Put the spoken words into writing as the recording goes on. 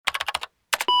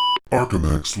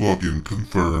Archimex login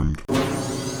confirmed.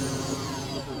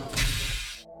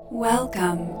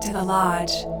 Welcome to the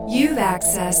Lodge. You've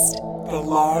accessed the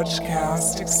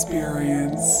Lodgecast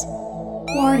experience.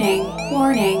 Warning,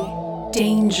 warning.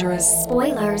 Dangerous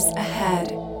spoilers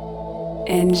ahead.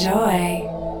 Enjoy.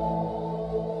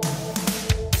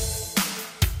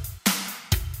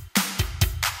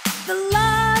 The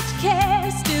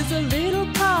Lodgecast is a little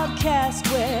podcast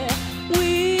where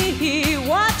we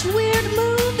watch weird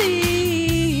movies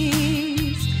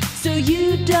so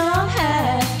you don't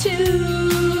have to.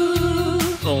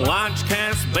 The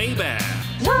Lodgecast, baby.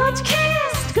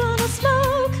 Lodgecast, gonna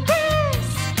smoke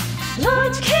grass.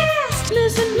 Lodgecast,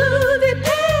 missing movie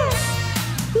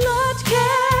pass.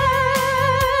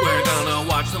 Lodgecast, We're gonna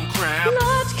watch some crap.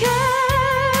 Lodgecast.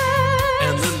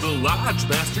 And then the Lodge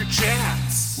Master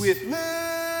chats. With Lucas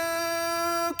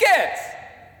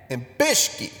and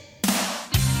Bishki.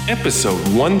 Episode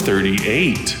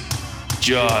 138,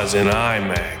 Jaws in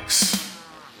IMAX.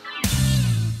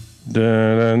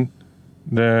 Dun,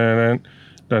 dun,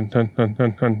 dun, dun, dun,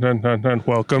 dun, dun, dun, dun, dun.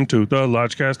 Welcome to the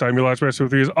Lodgecast. I'm your Lodge Master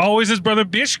with you as always, his brother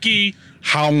Bishki.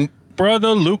 How brother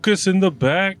Lucas in the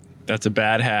back. That's a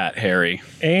bad hat, Harry.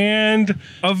 And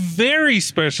a very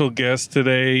special guest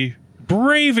today,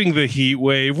 braving the heat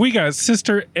wave. We got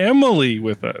Sister Emily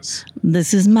with us.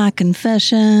 This is my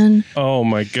confession. Oh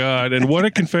my God. And what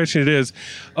a confession it is.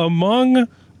 Among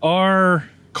our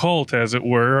cult, as it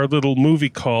were, our little movie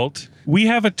cult, we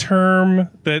have a term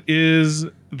that is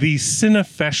the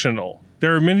cinefessional.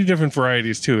 There are many different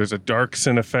varieties too. There's a dark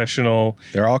cinefessional.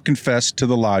 They're all confessed to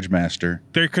the Lodge Master.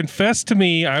 They're confessed to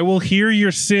me. I will hear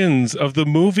your sins of the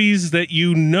movies that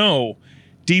you know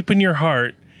deep in your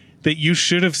heart that you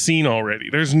should have seen already.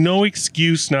 There's no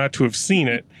excuse not to have seen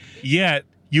it, yet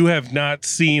you have not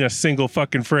seen a single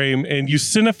fucking frame, and you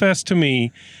cinefest to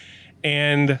me,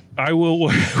 and I will,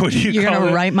 what do you You're call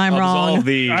gonna it? right my wrong.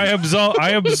 I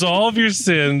absolve your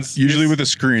sins. Usually with a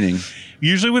screening.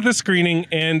 Usually with a screening,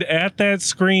 and at that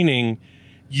screening,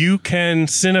 you can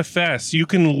cinefest. You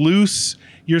can loose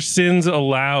your sins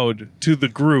aloud to the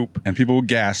group. And people will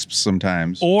gasp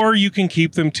sometimes. Or you can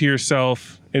keep them to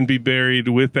yourself and be buried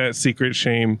with that secret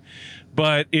shame.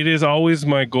 But it is always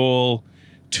my goal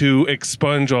to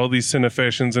expunge all these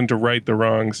cinefessions and to right the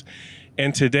wrongs.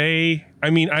 And today, I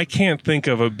mean, I can't think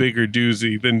of a bigger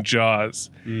doozy than Jaws.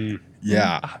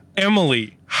 Yeah.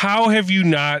 Emily, how have you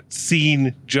not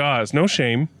seen Jaws? No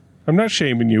shame. I'm not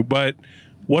shaming you, but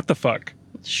what the fuck?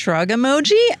 Shrug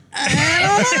emoji? I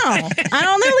don't know. I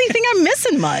don't really think I'm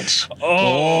missing much.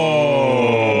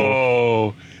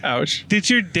 Oh. Ouch. Did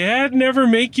your dad never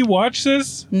make you watch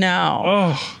this? No.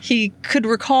 Oh. He could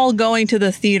recall going to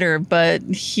the theater, but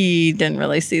he didn't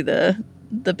really see the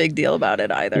big deal about it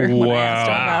either when I asked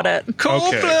him about it.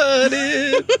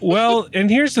 Cold-blooded. Well, and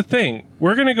here's the thing.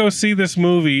 We're going to go see this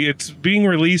movie. It's being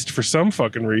released for some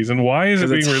fucking reason. Why is it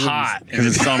being released? Hot because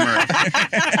it's summer.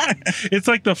 It's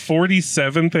like the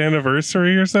 47th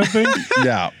anniversary or something.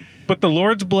 Yeah. But the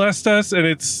Lord's blessed us, and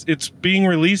it's being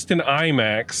released in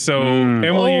IMAX. So,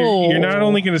 Emily, you're not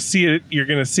only going to see it, you're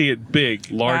going to see it big.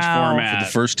 Large Wow. format. For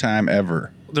the first time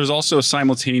ever. There's also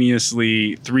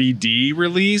simultaneously 3D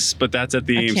release, but that's at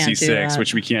the I can't AMC do 6, that.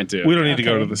 which we can't do. We don't need to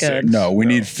go to the good. 6. No, we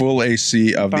need full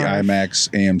AC of the Barf. IMAX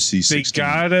AMC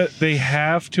 16. They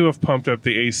have to have pumped up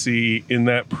the AC in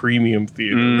that premium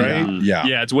theater, right? Yeah.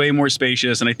 Yeah, it's way more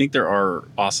spacious, and I think there are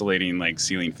oscillating like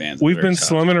ceiling fans. We've been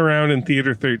slumming around in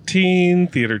Theater 13,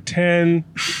 Theater 10.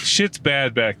 Shit's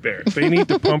bad back there. They need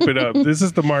to pump it up. This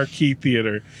is the marquee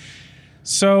theater.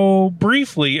 So,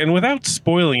 briefly, and without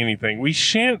spoiling anything, we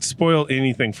shan't spoil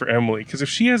anything for Emily, because if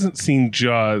she hasn't seen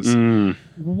Jaws,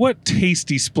 what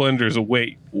tasty splendors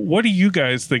await? What are you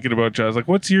guys thinking about Jaws? Like,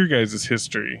 what's your guys'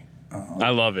 history?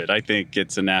 I love it. I think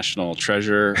it's a national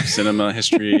treasure, cinema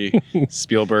history.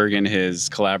 Spielberg and his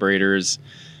collaborators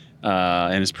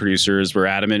and his producers were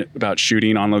adamant about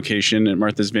shooting on location at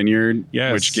Martha's Vineyard,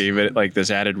 Yes. which gave it like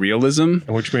this added realism.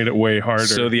 Which made it way harder.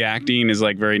 So the acting is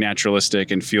like very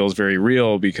naturalistic and feels very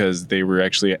real because they were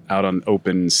actually out on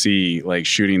open sea, like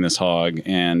shooting this hog,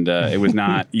 and it was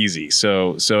not easy.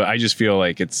 So I just feel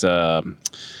like it's a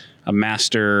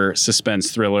master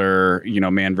suspense thriller,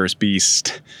 man versus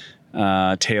beast,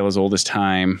 tale as old as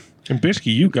time. And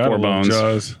Bishki, you got Four to love bones.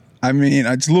 Jaws. I mean,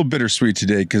 it's a little bittersweet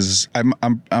today because I'm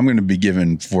going to be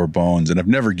given 4 bones, and I've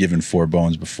never given 4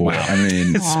 bones before. I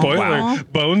mean, Spoiler,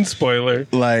 bone spoiler.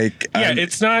 like, Yeah,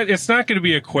 it's not going to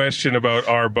be a question about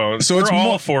our bones. So We're it's all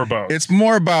more- 4 bones. it's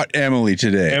more about Emily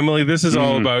today. Emily, this is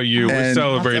all about you. We're And-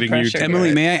 celebrating you. Lots of pressure. today.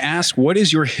 Emily, may I ask, what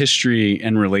is your history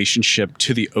and relationship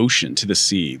to the ocean, to the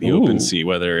sea, the open sea,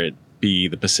 whether it be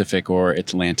the Pacific or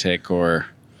Atlantic or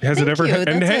Has it Thank ever you.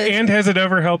 and, That's and has it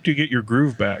ever helped you get your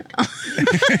groove back?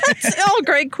 It's all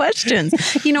great questions.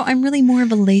 I'm really more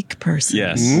of a lake person.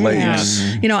 Yes.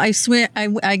 Lakes. Yeah. I swim.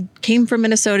 I came from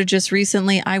Minnesota just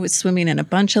recently. I was swimming in a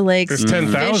bunch of lakes. There's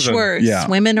 10,000. Fish were Yeah.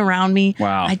 swimming around me.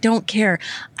 Wow. I don't care.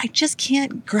 I just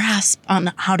can't grasp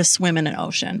on how to swim in an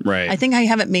ocean. Right. I think I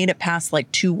haven't made it past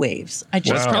like 2 waves. I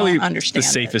just Wow. Probably don't understand the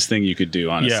safest thing you could do,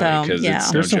 honestly. Yeah. Because So, it's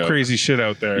no There's some joke. crazy shit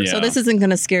out there. Yeah. So this isn't going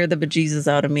to scare the bejesus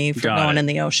out of me for Got going it. in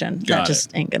the ocean. Got That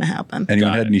just ain't going to happen.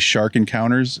 Anyone Got had it. any shark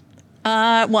encounters?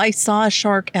 Well, I saw a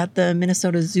shark at the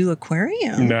Minnesota Zoo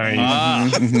Aquarium. Nice.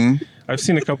 Ah, I've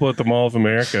seen a couple at the Mall of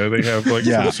America. They have like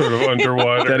Yeah. some sort of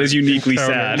underwater. that is uniquely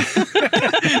encounter. sad.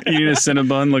 Eating a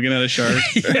Cinnabon, looking at a shark.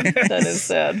 That is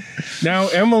sad. Now,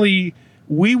 Emily,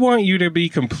 we want you to be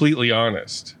completely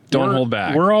honest. Don't hold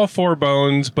back. We're all 4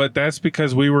 bones, but that's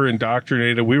because we were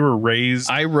indoctrinated. We were raised.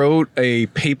 I wrote a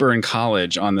paper in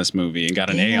college on this movie and got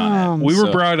an A on it. we were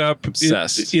So, brought up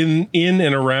obsessed. in and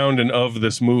around and of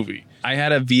this movie. I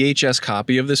had a VHS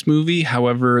copy of this movie.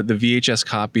 However, the VHS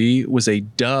copy was a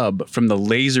dub from the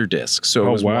Laserdisc. So it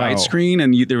Oh, was wow. widescreen,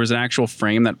 and there was an actual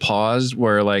frame that paused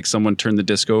where like someone turned the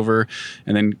disc over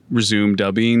and then resumed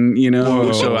dubbing,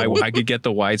 Whoa. So I could get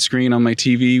the widescreen on my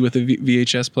TV with a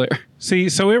VHS player. See,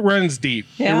 so it runs deep.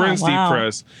 Yeah, it runs deep wow. for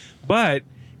us. But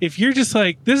if you're just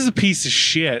like, this is a piece of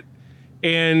shit,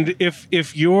 and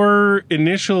if your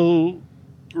initial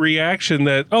reaction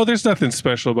that, oh, there's nothing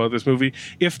special about this movie,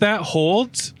 if that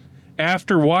holds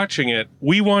after watching it,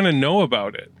 we want to know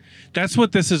about it. That's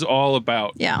what this is all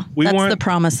about. Yeah. We That's want the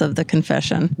promise of the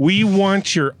confession. we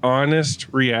want your honest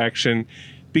reaction,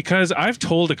 because I've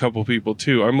told a couple people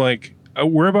too. I'm like,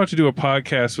 we're about to do a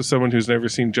podcast with someone who's never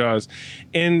seen Jaws,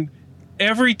 and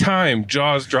every time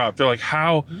Jaws drop, they're like,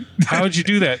 how'd you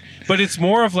do that? But it's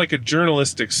more of like a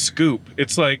journalistic scoop.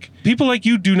 It's like, people like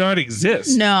you do not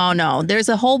exist. No. There's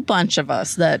a whole bunch of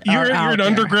us that You're are out an there.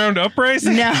 underground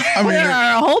uprising? No, mean, there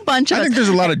are a whole bunch of I us. think there's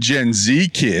a lot of Gen Z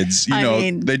kids. I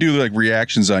mean- They do like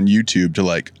reactions on YouTube to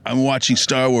like, I'm watching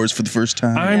Star Wars for the first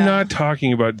time. I'm Yeah. not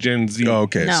talking about Gen Z. Oh,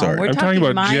 okay, No, sorry. we're I'm talking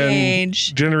about my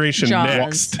age, Generation Jaws.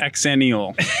 Next.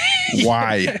 Exennial.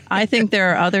 Why? I think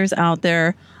there are others out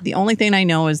there. The only thing I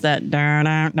know is that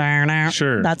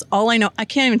Sure. That's all I know. I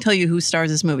can't even tell you who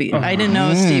stars this movie. I didn't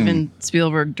know Steven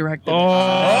Spielberg directed it. Oh.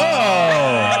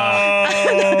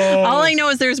 All I know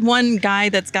is there's one guy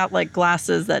that's got like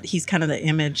glasses that he's kind of the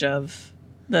image of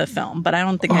the film, but I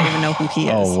don't think I even know who he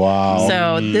is. Oh, wow.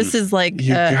 So this is like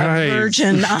You a guys.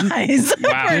 virgin eyes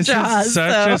Wow. for This Jaws. is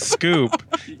such so. a scoop.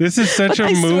 This is such a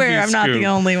I movie swear I'm not scoop. the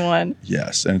only one.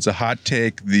 Yes, and it's a hot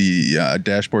take. The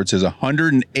dashboard says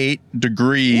 108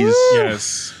 degrees.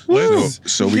 Yes. Let's,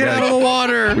 So we Get out of the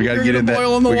water. we got to You're get gonna in that.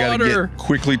 boil in the We got to water. get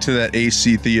quickly to that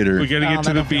AC theater. we got to Oh, get to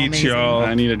the that'll feel beach, amazing. y'all.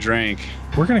 I need a drink.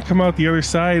 We're going to come out the other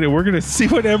side and we're going to see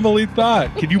what Emily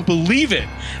thought. Can you believe it?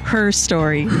 Her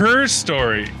story. Her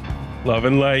story. Love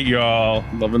and light, y'all.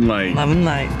 Love and light. Love and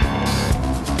light.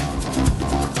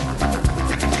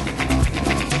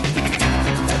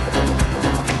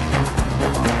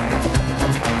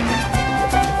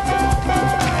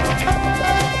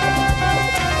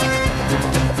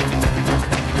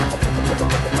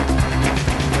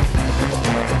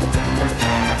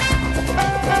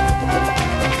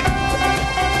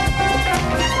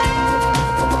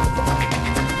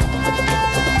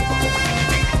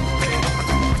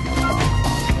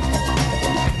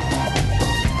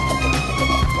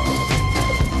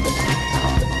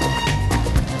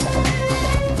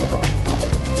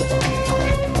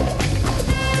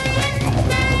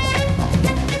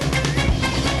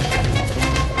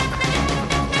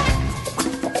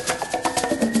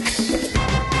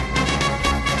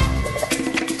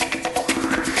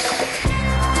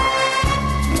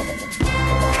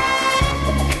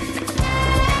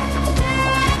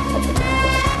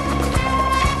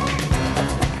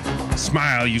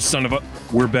 Smile, you son of a.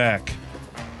 We're back.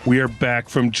 We are back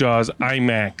from Jaws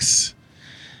IMAX.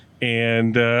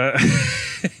 And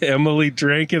Emily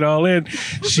drank it all in.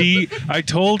 I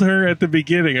told her at the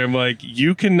beginning, I'm like,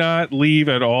 you cannot leave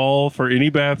at all for any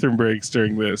bathroom breaks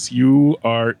during this. You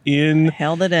are in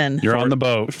Held it in. You're on the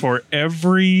boat. for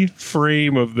every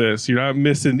frame of this. You're not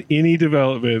missing any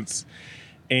developments.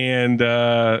 And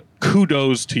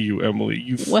kudos to you, Emily.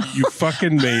 You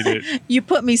fucking made it. You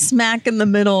put me smack in the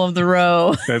middle of the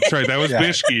row. That's right. That was Yeah.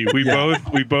 Bishki.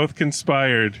 We both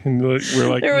conspired, and we're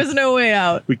like, There was no way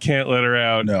out. we can't let her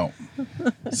out. No.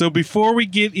 So before we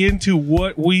get into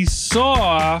what we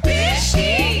saw, What's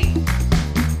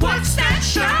that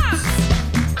shot?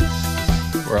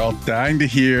 We're all dying to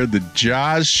hear the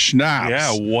Jaws schnapps.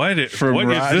 yeah, what is From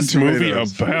Rotten this movie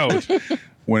Tomatoes. about?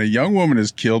 When a young woman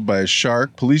is killed by a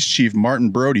shark, Police Chief Martin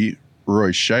Brody,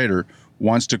 Roy Scheider,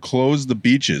 wants to close the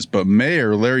beaches, but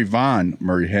Mayor Larry Vaughn,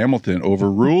 Murray Hamilton,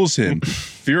 overrules him,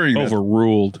 fearing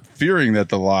that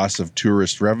the loss of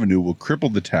tourist revenue will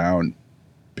cripple the town.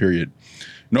 Period.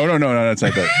 No, that's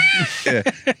not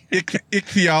that.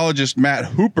 Ichthyologist Matt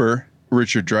Hooper,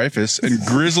 Richard Dreyfuss, and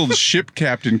grizzled ship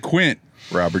captain Quint,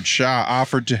 Robert Shaw,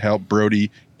 offered to help Brody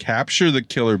capture the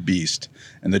killer beast,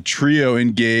 and the trio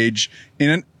engage in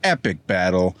an epic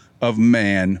battle of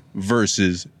man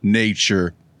versus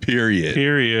nature.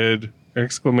 Period.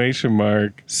 Exclamation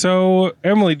mark. So,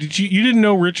 Emily, you didn't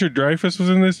know Richard Dreyfuss was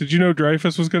in this? Did you know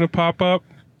Dreyfuss was going to pop up?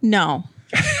 No.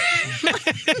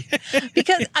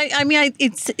 Because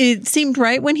it seemed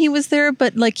right when he was there,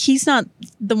 but like he's not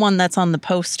the one that's on the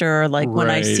poster. Or like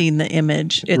when I've seen the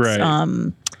image, it's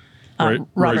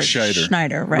Robert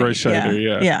Schneider, right? Roy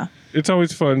Scheider, yeah. It's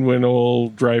always fun when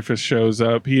old Dreyfuss shows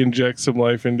up. He injects some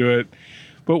life into it.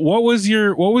 But what was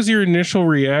your initial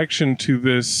reaction to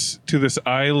this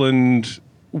island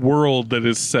world that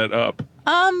is set up?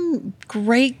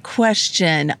 Great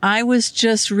question. I was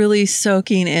just really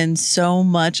soaking in so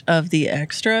much of the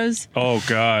extras. Oh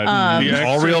God.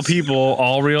 All real people,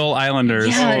 all real islanders.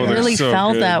 Yeah, it really so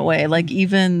felt good. that way. Like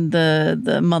even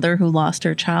the mother who lost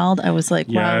her child, I was like,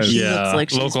 wow, Yes. she Yeah. looks like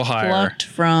she's Local hire. plucked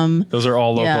from Those are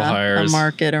all local hires. a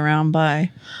market around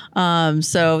by.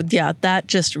 So yeah, that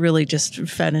just really just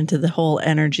fed into the whole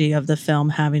energy of the film,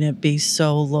 having it be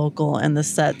so local and the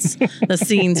sets, the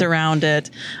scenes around it,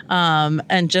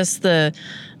 and just the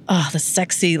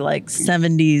sexy like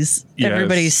 70s. Yes.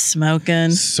 Everybody's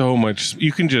smoking. So much.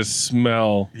 You can just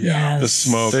smell Yes. the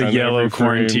smoke. The on yellow every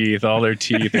corn frame. teeth. All their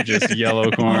teeth are just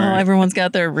yellow corn. Oh, everyone's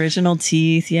got their original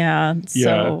teeth. Yeah.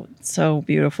 So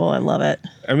beautiful. I love it.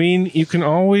 I mean, you can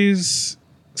always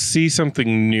see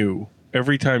something new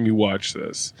every time you watch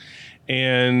this.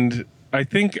 And I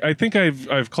think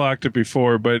I've clocked it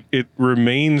before, but it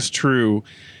remains true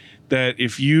that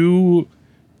if you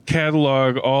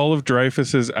catalog all of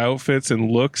Dreyfuss's outfits and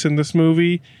looks in this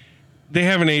movie, they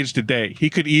haven't aged a day. He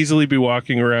could easily be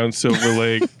walking around Silver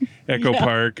Lake, Echo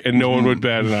Park, and no one would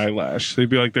bat an eyelash. They'd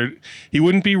be like, he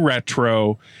wouldn't be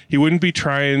retro. He wouldn't be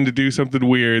trying to do something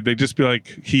weird. They'd just be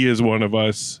like, he is one of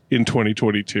us in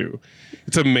 2022.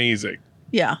 It's amazing.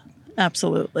 Yeah.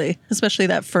 Absolutely. Especially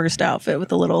that first outfit with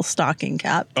the little stocking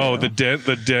cap. Oh, the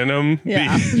denim,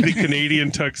 Yeah. the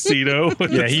Canadian tuxedo.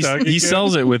 with Yeah, the he stocking cap.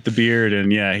 sells it with the beard,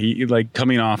 and yeah, he like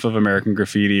coming off of American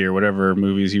Graffiti or whatever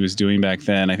movies he was doing back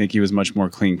then. I think he was much more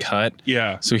clean cut.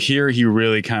 Yeah. So here he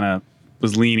really kind of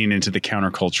was leaning into the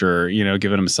counterculture,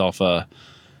 giving himself a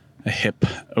hip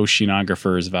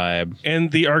oceanographer's vibe.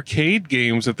 And the arcade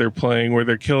games that they're playing where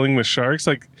they're killing the sharks,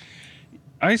 like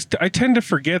I tend to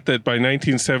forget that by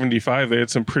 1975 they had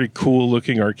some pretty cool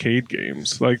looking arcade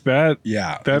games like that.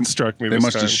 Yeah, that struck me. They this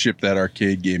must time. have shipped that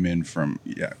arcade game in from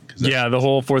Yeah, the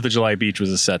whole 4th of July beach was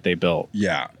a set they built.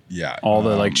 Yeah. All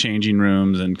the like changing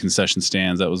rooms and concession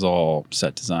stands, that was all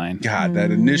set design. God, that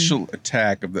initial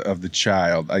attack of the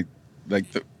child,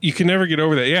 you can never get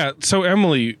over that. Yeah. So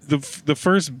Emily, the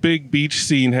first big beach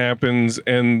scene happens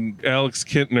and Alex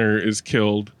Kintner is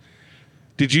killed.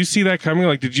 Did you see that coming?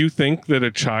 Like, did you think that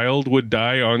a child would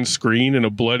die on screen in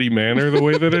a bloody manner the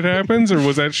way that it happens? Or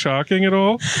was that shocking at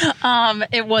all?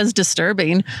 It was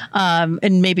disturbing,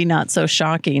 and maybe not so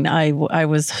shocking. I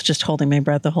was just holding my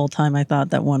breath the whole time. I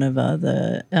thought that one of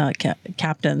the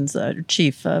captain's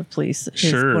chief of police,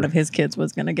 one of his kids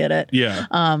was going to get it. Yeah.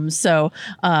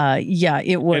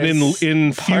 It was. And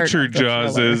in part future of the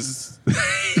thriller. Jawses,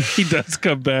 he does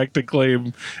come back to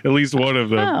claim at least one of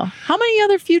them. Oh, how many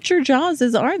other future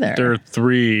Jawses are there? There are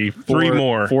three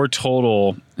more. Four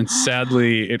total. And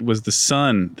sadly, it was the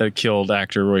son that killed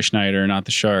actor Roy Schneider, not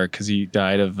the shark, because he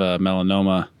died of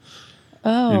melanoma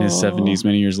in his 70s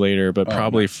many years later, but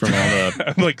probably from all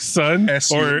the... I'm like son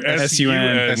or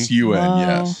S-U-N. S-U-N,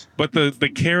 yes. But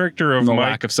the character of the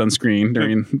lack of sunscreen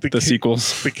during the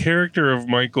sequels. The character of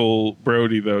Michael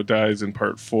Brody, though, dies in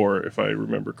part 4, if I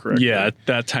remember correctly. Yeah, at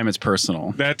that time it's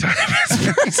personal. That time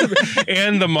it's personal.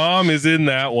 And the mom is in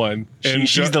that one. And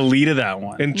She's the lead of that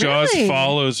one. And Jaws Really?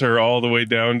 follows her all the way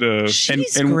down to...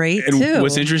 She's great, too.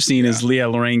 What's interesting is Leah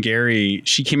Lorraine Gary,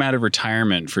 she came out of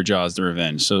retirement for Jaws the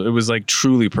Revenge. So it was like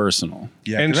truly personal.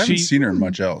 Yeah, And and I haven't she- seen her in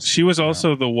much else. She was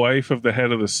also the wife of the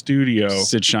head of the studio.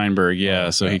 Sid Sheinberg,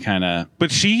 yeah. So he kind of...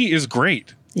 But she is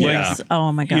great. Yes. Like,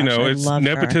 Oh my gosh. you know, I it's love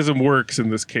nepotism works in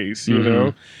this case, you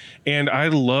know? And I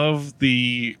love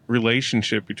the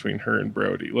relationship between her and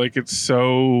Brody. Like, it's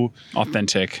so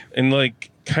authentic and like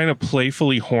kind of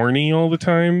playfully horny all the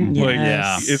time. Like,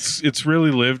 Yes. it's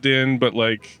really lived in, but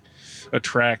like,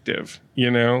 attractive.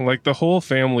 Like the whole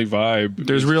family vibe.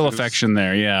 There's real is- affection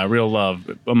there. Yeah, real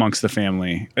love amongst the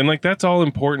family. And like that's all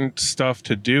important stuff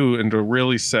to do and to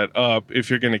really set up if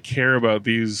you're going to care about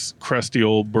these crusty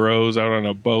old bros out on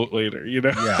a boat later.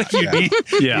 Like you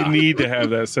need to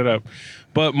have that set up.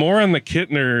 But more on the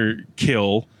Kittner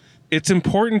kill. It's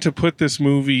important to put this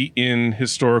movie in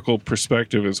historical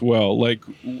perspective as well. Like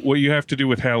what you have to do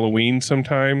with Halloween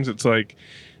sometimes, it's like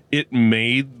it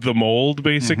made the mold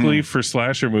basically for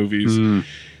slasher movies.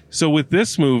 So with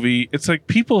this movie, it's like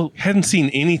people hadn't seen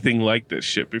anything like this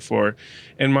shit before.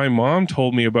 And my mom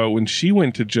told me about when she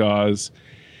went to Jaws,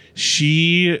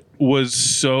 she was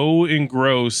so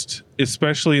engrossed,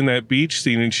 especially in that beach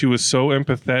scene, and she was so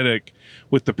empathetic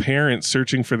with the parents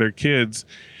searching for their kids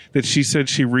that she said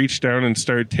she reached down and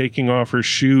started taking off her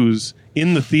shoes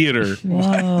in the theater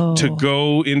to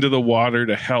go into the water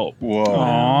to help. Whoa.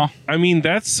 Aww. I mean,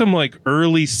 that's some like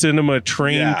early cinema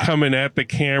train coming at the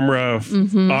camera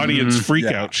audience freak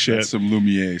out shit. That's some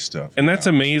Lumiere stuff. And that's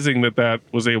amazing that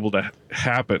was able to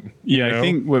happen. Yeah, you know? I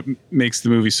think what makes the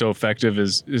movie so effective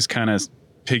is kind of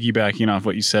piggybacking off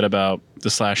what you said about the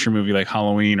slasher movie like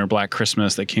Halloween or Black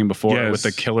Christmas that came before it with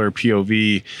the killer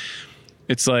POV.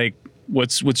 It's like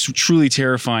what's truly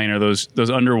terrifying are those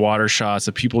underwater shots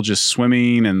of people just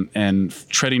swimming and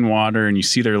treading water, and you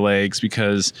see their legs,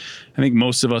 because I think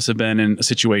most of us have been in a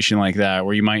situation like that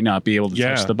where you might not be able to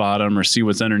touch the bottom or see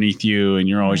what's underneath you, and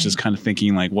you're always just kind of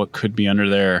thinking like what could be under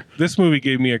there. This movie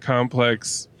gave me a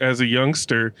complex as a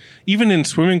youngster. Even in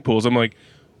swimming pools, I'm like,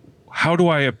 how do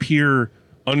I appear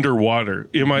underwater?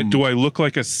 Do I look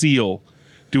like a seal?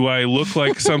 Do I look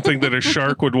like something that a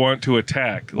shark would want to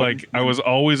attack? Like I was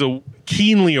always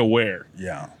keenly aware.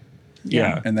 Yeah.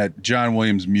 And that John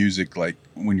Williams music, like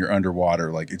when you're underwater,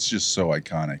 like it's just so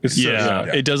iconic.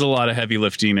 It does a lot of heavy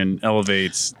lifting and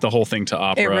elevates the whole thing to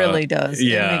opera. It really does.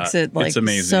 Yeah, It makes it like it's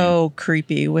amazing. so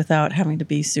creepy without having to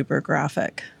be super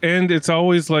graphic. And it's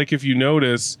always like, if you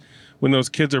notice, when those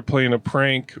kids are playing a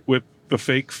prank with the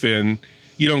fake fin,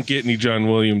 you don't get any John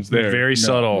Williams there. Very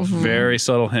subtle, very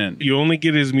subtle hint. You only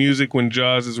get his music when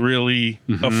Jaws is really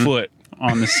afoot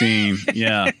on the scene.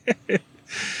 Yeah.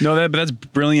 No, but that's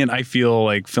brilliant. I feel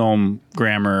like film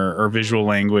grammar or visual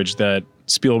language that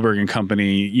Spielberg and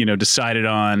company, decided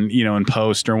on, in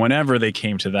post or whenever they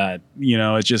came to that.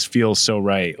 It just feels so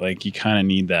right. Like you kind of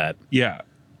need that. Yeah.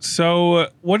 So,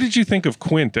 what did you think of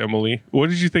Quint, Emily? What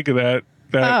did you think of that?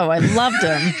 Oh, I loved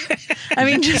him. I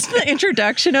mean, just the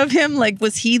introduction of him. Like,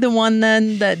 was he the one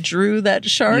then that drew that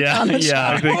shark on the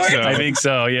chalkboard? I think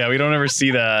so. Yeah, we don't ever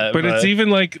see that. But it's even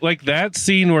like that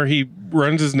scene where he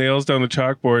runs his nails down the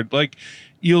chalkboard. Like,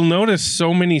 you'll notice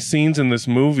so many scenes in this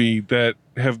movie that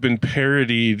have been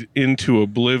parodied into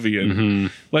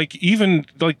oblivion. Like, even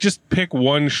like just pick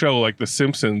one show like The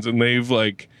Simpsons, and they've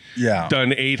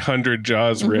done 800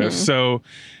 Jaws riffs. So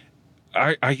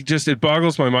it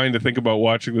boggles my mind to think about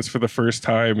watching this for the first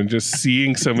time and just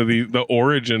seeing some of the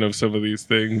origin of some of these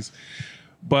things.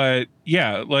 But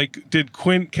yeah, like, did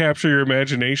Quint capture your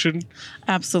imagination?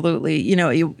 Absolutely.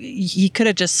 He could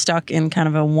have just stuck in kind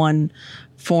of a one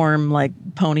form like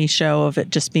pony show of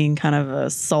it just being kind of a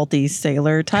salty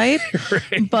sailor type.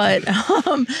 Right. But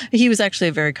he was actually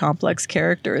a very complex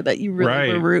character that you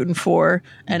really were rooting for,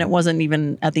 and it wasn't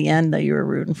even at the end that you were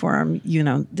rooting for him.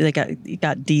 It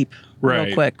got deep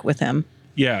real quick with him.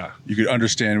 Yeah. You could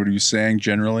understand what he was saying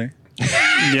generally.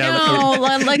 No,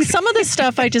 like some of the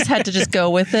stuff I just had to just go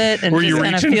with it and were just you kind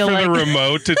of reaching feel for like the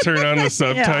remote to turn on the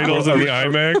subtitles on the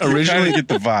IMAX? Originally, get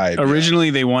the vibe. Originally,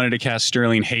 they wanted to cast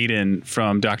Sterling Hayden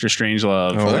from Doctor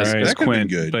Strangelove as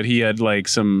Quint, but he had like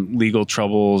some legal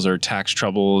troubles or tax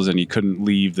troubles, and he couldn't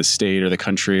leave the state or the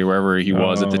country or wherever he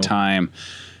was at the time.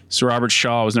 So Robert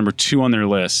Shaw was number 2 on their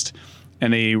list,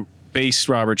 and they based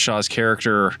Robert Shaw's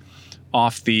character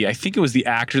off I think it was the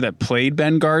actor that played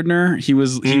Ben Gardner. He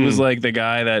was like the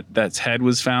guy that's head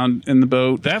was found in the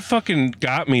boat. That fucking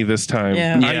got me this time.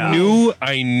 Yeah.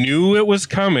 I knew it was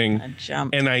coming. I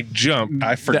jumped. And I jumped.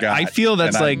 I forgot. I feel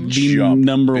that's like the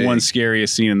number one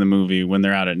scariest scene in the movie when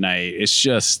they're out at night. It's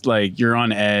just like you're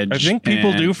on edge. I think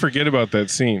people do forget about that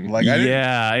scene.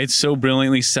 It's so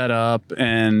brilliantly set up,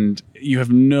 and you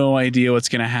have no idea what's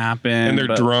going to happen. And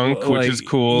they're drunk, which is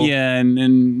cool. Yeah,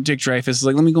 and Dick Dreyfuss is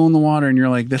like, let me go in the water. And you're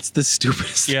like, that's the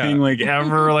stupidest thing like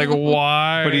ever. Like,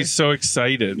 why? But he's so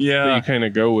excited that you kind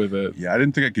of go with it. Yeah, I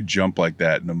didn't think I could jump like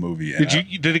that in a movie.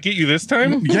 Did it get you this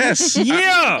time? Yes.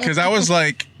 Yeah. Because I was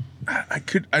like,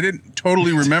 I didn't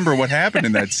totally remember what happened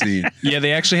in that scene. Yeah,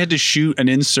 they actually had to shoot an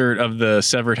insert of the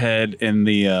severed head in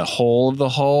the hole of the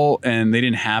hull, and they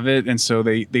didn't have it, and so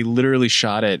they literally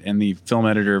shot it in the film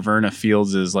editor Verna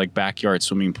Fields' like backyard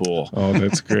swimming pool. Oh,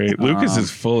 that's great. Lucas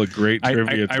is full of great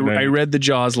trivia tonight. I read the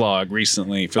Jaws log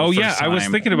recently. For the first I was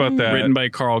time. thinking about that. Written by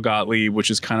Carl Gottlieb,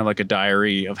 which is kind of like a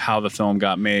diary of how the film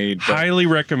got made. But Highly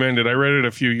recommended. I read it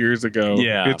a few years ago.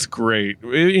 Yeah. It's great.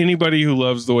 Anybody who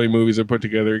loves the way movies are put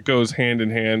together, it goes hand in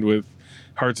hand with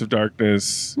Hearts of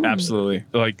Darkness. absolutely.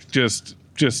 Like just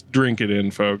drink it in,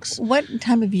 folks. What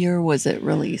time of year was it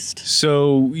released?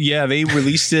 So yeah, they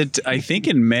released it I think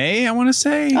in May, I want to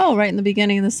say. Oh, right in the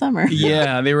beginning of the summer.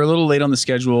 Yeah, they were a little late on the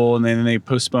schedule, and then they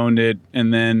postponed it,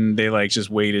 and then they like just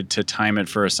waited to time it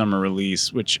for a summer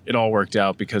release, which it all worked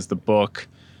out because the book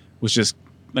was just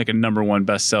like a #1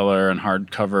 bestseller on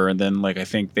hardcover, and then like I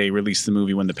think they released the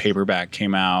movie when the paperback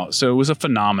came out, so it was a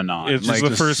phenomenon. It's like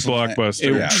just the first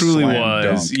blockbuster. it truly slam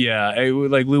was. dunk. Yeah,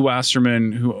 like Lou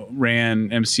Wasserman, who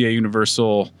ran MCA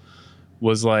Universal,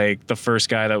 was like the first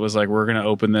guy that was like, we're going to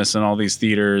open this in all these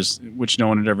theaters, which no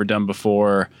one had ever done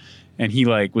before. And he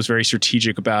like was very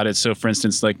strategic about it. So for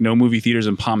instance, like no movie theaters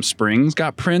in Palm Springs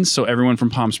got prints. So everyone from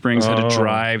Palm Springs had to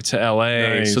drive to LA.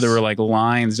 Nice. So there were like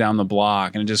lines down the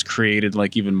block, and it just created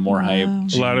like even more hype.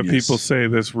 A lot of people say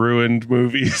this ruined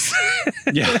movies.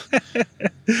 Yeah.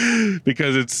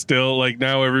 Because it's still like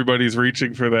now everybody's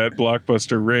reaching for that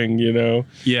blockbuster ring, you know?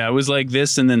 Yeah. It was like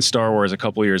this and then Star Wars a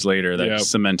couple years later that Yep.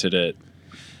 cemented it.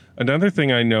 Another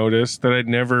thing I noticed that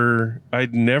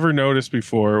I'd never noticed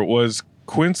before was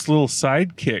Quint's little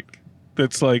sidekick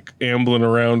that's like ambling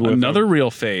around with Another him. real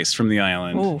face from the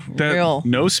island. Oh, That- real.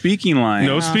 No speaking line.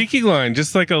 No speaking line,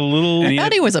 just like a little. And I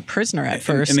thought he was a prisoner at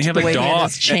first. And they have the a way he had dog.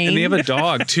 his chain. And they have a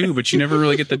dog too, but you never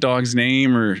really get the dog's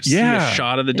name or see Yeah. a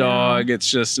shot of the dog. It's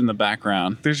just in the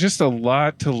background. There's just a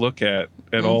lot to look at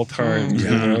all times, you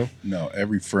know? No,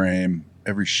 every frame,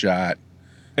 every shot,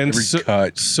 And every so,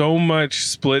 cut. so much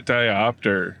split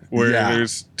diopter where Yeah.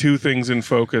 there's two things in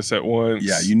focus at once.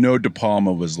 Yeah, you know, De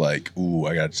Palma was like, "Ooh,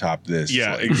 I got to top this."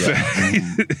 Yeah, Like,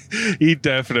 exactly. He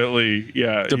definitely,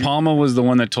 yeah. De Palma was the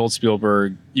one that told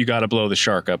Spielberg, "You got to blow the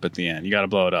shark up at the end. You got to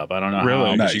blow it up." I don't know Really?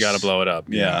 how, but Nice. you got to blow it up.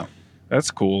 Yeah.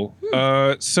 That's cool.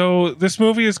 So this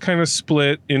movie is kind of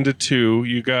split into two.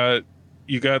 You got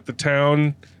the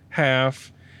town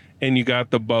half, and you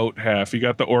got the boat half. You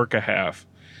got the orca half.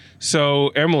 So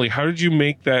Emily, how did you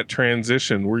make that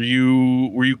transition? Were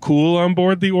you cool on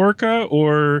board the orca,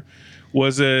 or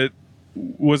was it a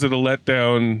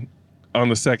letdown on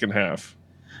the second half?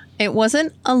 It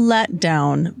wasn't a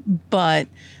letdown, but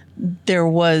there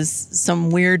was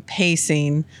some weird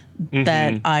pacing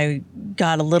that I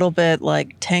got a little bit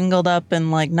like tangled up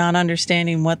in, like not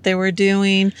understanding what they were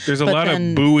doing. There's a But lot then-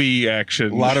 of buoy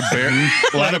action. A lot of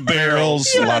a lot of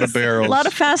barrels, a lot of barrels. A lot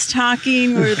of fast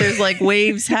talking where there's like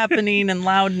waves happening and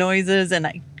loud noises, and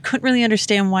I couldn't really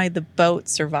understand why the boat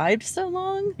survived so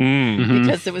long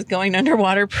because it was going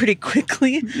underwater pretty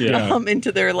quickly Yeah.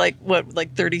 into their like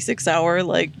 36-hour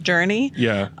like journey.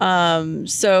 Yeah.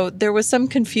 So there was some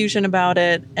confusion about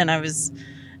it, and I was.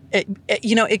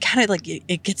 It kind of like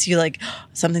it gets you like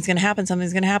something's gonna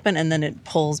happen, and then it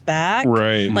pulls back.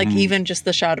 Right. Like even just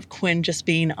the shot of Quinn just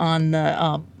being on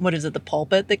the what is it, the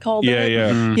pulpit they called Yeah, it?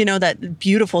 yeah. You know, that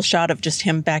beautiful shot of just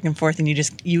him back and forth, and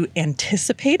you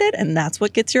anticipate it, and that's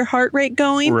what gets your heart rate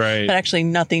going. Right. But actually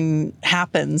nothing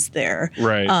happens there.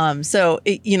 Right. So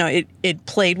it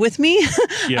played with me.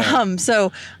 Yeah.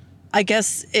 So I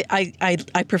guess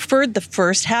I preferred the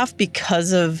first half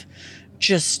because of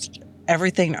just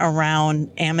everything around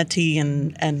Amity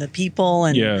and the people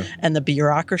and Yeah. and the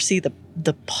bureaucracy,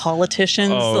 the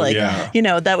politicians, Oh,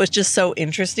 yeah. That was just so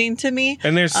interesting to me.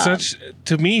 And there's such,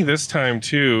 to me this time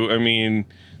too, I mean,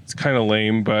 it's kind of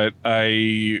lame, but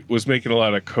I was making a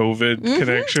lot of COVID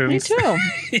connections. Me too.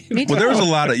 Me too. Well, there was a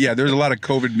lot of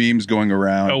COVID memes going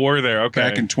around Oh, were there? Okay.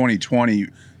 back in 2020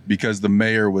 because the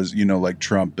mayor was, like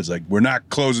Trump is like, we're not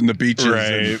closing the beaches.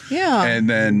 Right. Yeah. And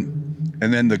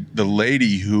then the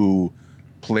lady who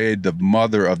played the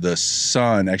mother of the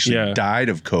son actually Yeah. died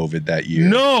of COVID that year.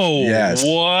 No. Yes.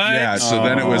 What? Yeah. So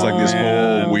then it was like this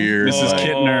whole weird. Mrs.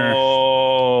 Kittner.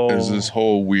 Oh. There's this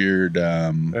whole weird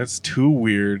That's too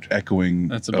weird. echoing.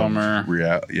 That's a of bummer.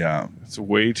 Yeah. It's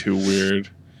way too weird.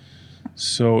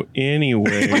 So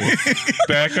anyway,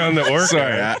 back on the orca.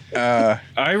 Sorry.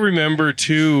 I remember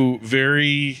too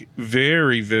very,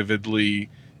 very vividly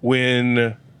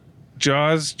when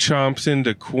Jaws chomps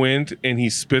into Quint and he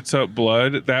spits up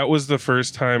blood. That was the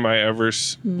first time I ever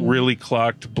really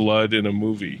clocked blood in a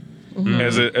movie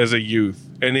as a youth,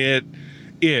 and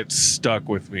it stuck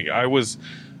with me.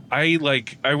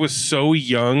 I was so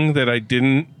young that I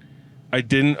didn't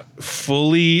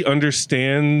fully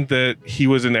understand that he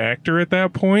was an actor at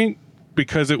that point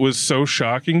because it was so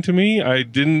shocking to me. I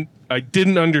didn't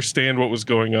understand what was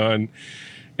going on,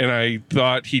 and I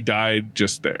thought he died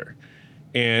just there.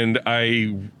 And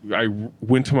I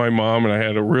went to my mom and I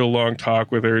had a real long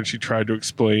talk with her, and she tried to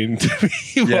explain to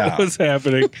me what was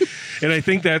happening. And I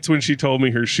think that's when she told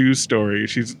me her shoe story.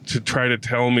 She's to try to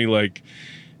tell me like,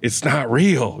 it's not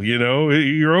real, you know,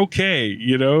 you're okay,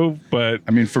 you know, but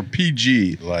I mean, for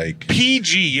PG, like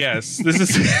PG, yes, this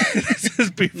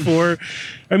is before.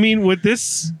 I mean, would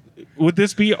this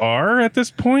be R at this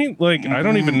point? Like, I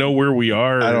don't even know where we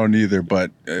are. I don't either,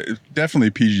 but definitely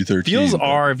PG-13. Feels but-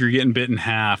 R if you're getting bit in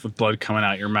half with blood coming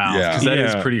out your mouth. Yeah. Because that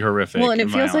is Yeah. pretty horrific. Well, and it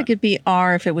feels violent. like it'd be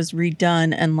R if it was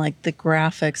redone and like the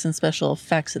graphics and special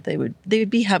effects that they would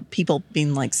have people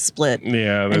being like split.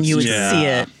 Yeah, and you would see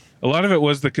it. A lot of it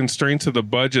was the constraints of the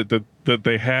budget that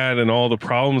they had, and all the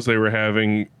problems they were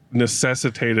having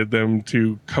necessitated them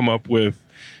to come up with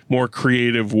more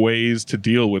creative ways to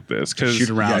deal with this. Because shoot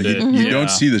around you, it. you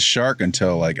don't see the shark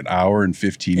until like an hour and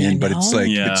 15 in, but it's know. like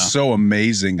Yeah. it's so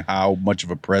amazing how much of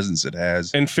a presence it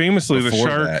has. And famously,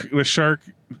 Before the shark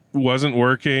wasn't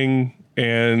working,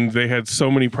 and they had so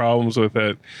many problems with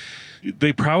it.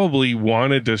 They probably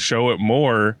wanted to show it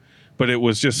more, but it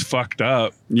was just fucked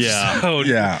up. Yeah. So,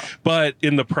 Yeah. But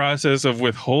in the process of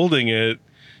withholding it,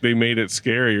 they made it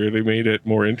scarier. They made it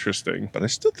more interesting. But I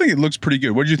still think it looks pretty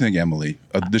good. What do you think, Emily?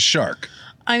 The shark.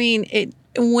 I mean, it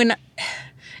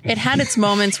had its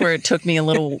moments where it took me a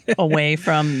little away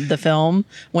from the film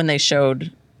when they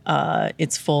showed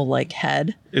its full like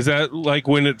head. Is that like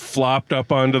when it flopped up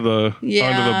onto the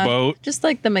boat? Just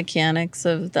like the mechanics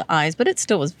of the eyes, but it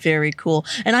still was very cool.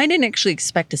 And I didn't actually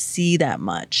expect to see that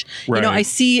much. You know, Right. I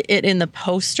see it in the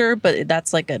poster, but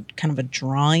that's like a kind of a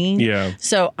drawing. Yeah.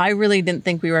 So I really didn't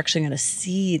think we were actually going to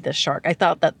see the shark. I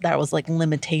thought that was like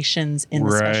limitations in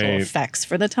the special Right. effects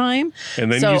for the time.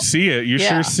 And then So, you see it. You yeah.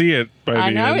 sure see it by the I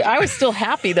end. know. I was still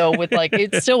happy though with like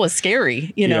it still was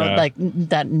scary, you know, Yeah. like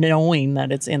that knowing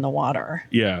that it's in the water.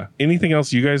 Yeah. Anything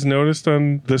else you guys noticed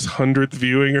on this 100th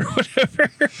viewing or whatever?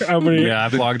 How many? Yeah,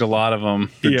 I've logged a lot of them.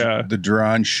 Yeah. The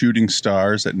drawn shooting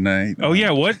stars at night. Oh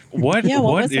yeah. What Yeah,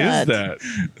 what was is that? that?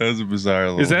 That was a bizarre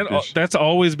little Is that dish. that's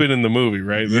always been in the movie,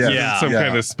 right? This isn't Yeah. some Yeah.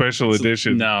 kind of special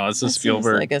edition. No, it's a That seems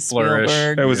Spielberg like a flourish.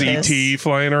 Spielberg That was kiss. E.T.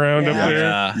 flying around Yeah. up there.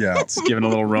 Yeah. Yeah. It's giving a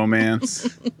little romance.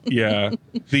 Yeah.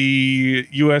 The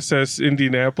USS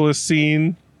Indianapolis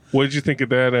scene. What did you think of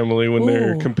that, Emily, when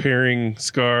they're Ooh. comparing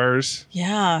scars?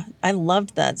 Yeah, I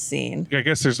loved that scene. I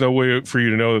guess there's no way for you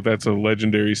to know that that's a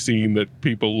legendary scene that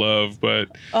people love, but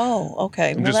Oh,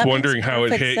 okay. I'm just wondering how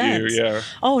it hit you. Yeah.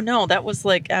 Oh no, that was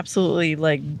like absolutely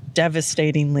like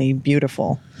devastatingly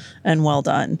beautiful and well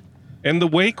done. And the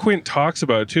way Quint talks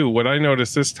about it too, what I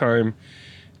noticed this time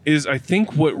is I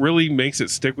think what really makes it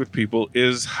stick with people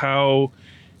is how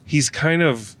he's kind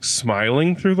of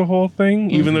smiling through the whole thing,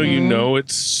 even though you know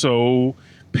it's so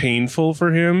painful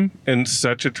for him and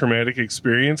such a traumatic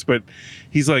experience, but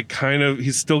he's like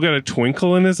he's still got a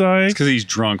twinkle in his eye. Because he's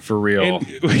drunk for real. And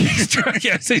he's drunk,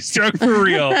 yes, he's drunk for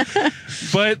real.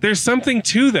 But there's something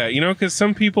to that, you know, because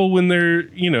some people when they're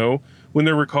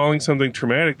recalling something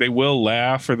traumatic, they will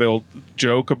laugh or they'll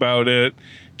joke about it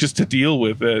just to deal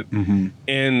with it.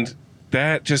 And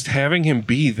that just having him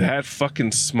be that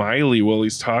fucking smiley while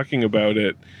he's talking about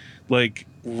it, like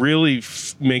really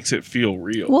makes it feel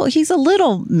real. Well, he's a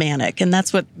little manic, and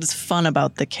that's what's fun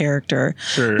about the character.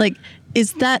 Sure. Like,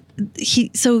 is that he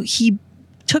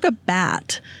took a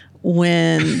bat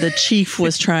when the chief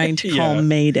was trying to call Yeah.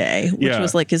 Mayday, which Yeah.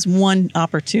 was like his one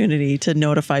opportunity to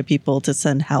notify people to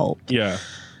send help. Yeah.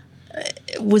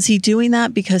 Was he doing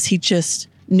that because he just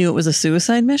knew it was a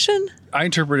suicide mission? I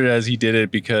interpreted it as he did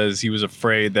it because he was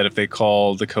afraid that if they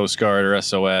called the Coast Guard or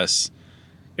SOS,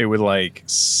 it would like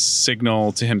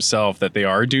signal to himself that they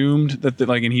are doomed.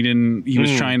 And he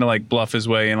was trying to like bluff his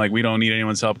way and like, we don't need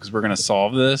anyone's help because we're going to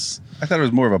solve this. I thought it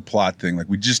was more of a plot thing. Like,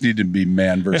 we just need to be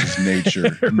man versus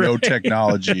nature. No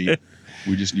technology.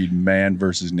 We just need man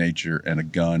versus nature and a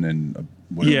gun and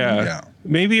whatever. Yeah.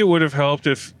 Maybe it would have helped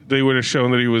if they would have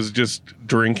shown that he was just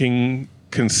drinking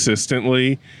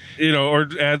consistently, you know, or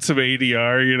add some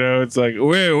ADR, you know. It's like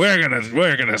we're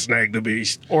gonna snag the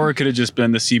beast. Or it could have just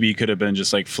been the CB could have been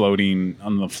just like floating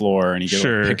on the floor and he could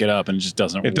Sure. pick it up and it just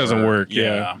doesn't work. It doesn't work,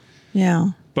 yeah.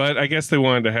 Yeah. But I guess they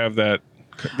wanted to have that.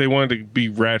 They wanted to be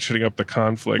ratcheting up the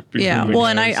conflict. between Yeah. the Well,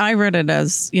 and guys. I read it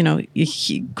as, you know,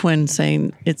 Quinn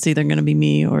saying it's either going to be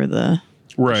me or the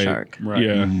right, shark. Right.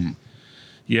 Yeah,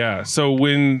 yeah. So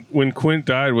when Quint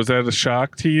died, was that a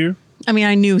shock to you? I mean,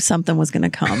 I knew something was going to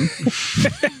come.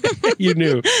 You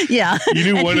knew. Yeah. You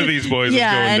knew And one of these boys was going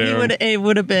and down. it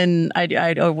would have been,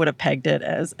 I would have pegged it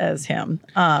as him.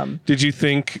 Did you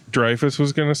think Dreyfus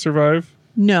was going to survive?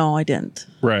 No, I didn't.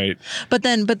 Right. But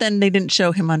then they didn't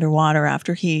show him underwater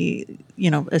after he,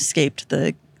 escaped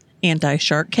the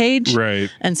anti-shark cage. Right.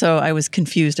 And so I was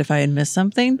confused if I had missed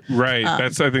something. Right. I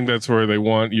think that's where they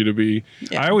want you to be.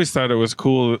 Yeah. I always thought it was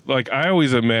cool. Like, I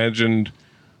always imagined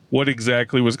what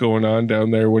exactly was going on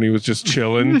down there when he was just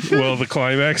chilling while the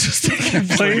climax was taking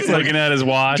place. Looking at his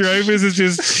watch. Dreyfus is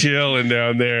just chilling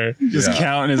down there. Just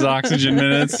counting his oxygen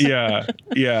minutes. Yeah.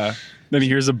 Yeah. Then he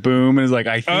hears a boom and is like,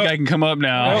 I think I can come up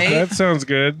now. Oh, that sounds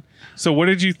good. So what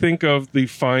did you think of the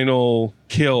final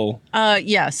kill?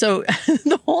 Yeah. So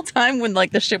the whole time when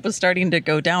like the ship was starting to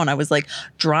go down, I was like,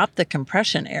 drop the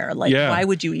compression air. Like, Yeah. why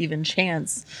would you even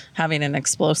chance having an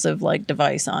explosive like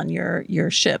device on your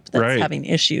ship that's Right. having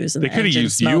issues? And They the could have engine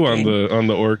used you on smoking?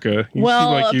 the Orca. You Well,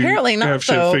 seem like you apparently not. have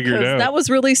shit Though, figured 'cause out. that was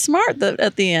really smart. That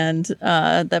at the end,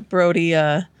 that Brody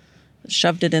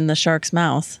shoved it in the shark's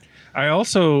mouth. I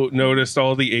also noticed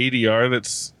all the ADR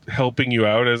that's helping you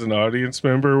out as an audience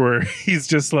member, where he's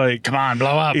just like, Come on,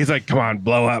 blow up. he's like, come on,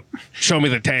 blow up. Show me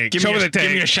the tank. Show me the tank.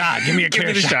 Give me a shot. Give me a Give me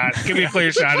clear the shot. shot. Give me a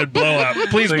clear shot and blow up.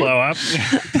 Please blow up.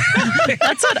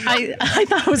 That's what I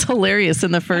thought was hilarious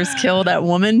in the first kill. That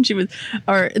woman, she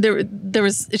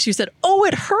said, "Oh,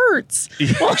 it hurts."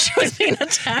 While she was being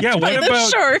attacked Yeah, by the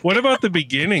shark. what about the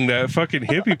beginning, that fucking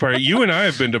hippie party? You and I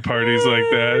have been to parties like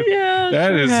that. Yeah, That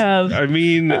sure is, have. I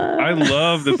mean, I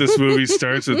love that this movie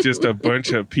starts with just a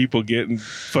bunch of people getting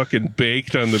fucking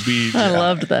baked on the beach. I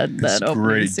loved that It's a opening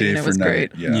great scene. day It for was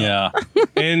night. great. Yeah.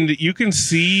 And you can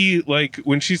see, like,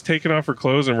 when she's taking off her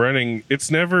clothes and running,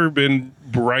 it's never been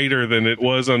brighter than it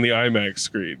was on the IMAX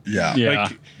screen. Yeah. Yeah.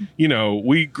 Like,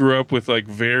 we grew up with like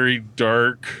very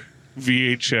dark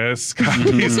VHS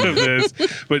copies of this,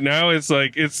 but now it's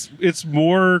like it's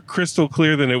more crystal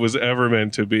clear than it was ever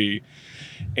meant to be.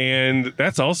 And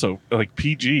that's also like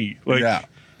PG. Like, Yeah.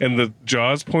 and the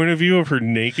Jaws point of view of her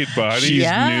naked body, She's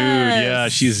Yes. nude. Yeah,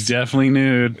 she's definitely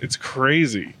nude. it's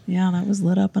crazy. Yeah, that was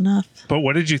lit up enough. But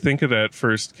what did you think of that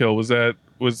first kill? Was that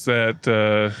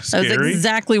That scary? was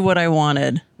exactly what I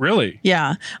wanted. Really?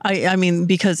 Yeah, I mean,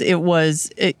 because it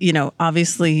was,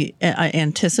 obviously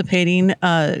anticipating,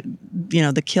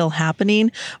 the kill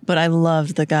happening, but I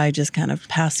loved the guy just kind of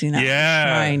passing out, Yeah.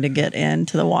 trying to get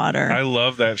into the water, I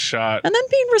love that shot. and then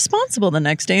being responsible the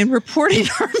next day and reporting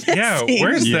our missing. Yeah,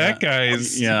 where's Yeah. that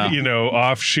guy's Yeah.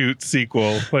 offshoot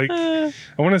sequel? Like, I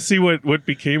want to see what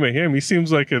became of him. He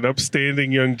seems like an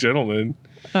upstanding young gentleman.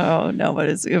 Oh no, but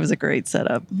it was a great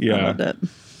setup. Yeah. I loved it.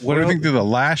 What do you think of the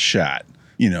last shot?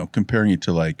 Comparing it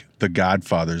to like The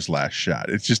Godfather's last shot.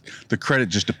 It's just the credit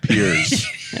just appears.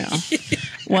 Yeah.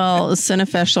 Well,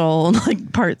 Cinefestival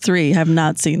like Part 3 have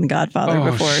not seen The Godfather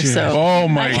Oh, before, shit. so Oh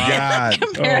my God.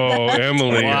 Oh,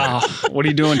 Emily. Wow. What are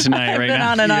you doing tonight right been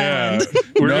now? on an Yeah. island.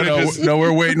 We're No, gonna no, just no,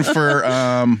 we're waiting for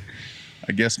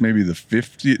I guess maybe the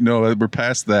 50th. No, we're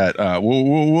past that.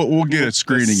 We'll get a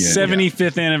screening in.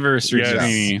 75th anniversary. Yes.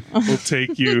 screening. We'll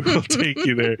take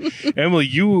you there. Emily,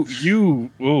 your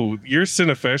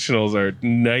Cinefessionals are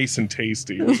nice and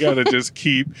tasty. We gotta just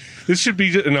keep, this should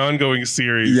be an ongoing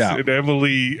series. Yeah. An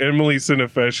Emily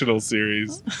Cinefessional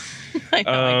series. I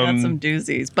know, I got some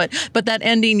doozies, but that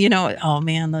ending, oh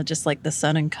man, just like the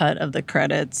sudden cut of the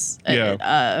credits.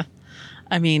 Yeah.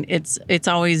 I mean, it's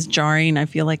always jarring. I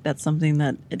feel like that's something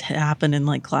that it happened in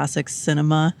like classic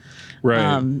cinema,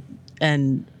 Right.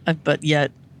 but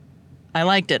yet I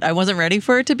liked it. I wasn't ready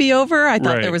for it to be over. I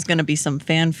thought Right. there was going to be some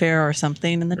fanfare or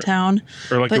something in the town,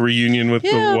 Or like but- a reunion with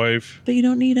yeah. the wife. but you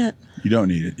don't need it. You don't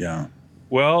need it. Yeah.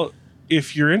 Well,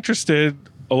 if you're interested,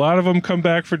 a lot of them come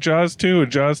back for Jaws 2,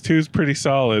 and Jaws 2 is pretty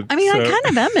solid. I mean, I So- kind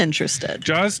of am interested.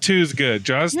 Jaws 2 is good.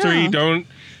 Jaws Yeah. 3, don't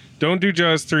do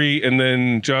Jaws 3, and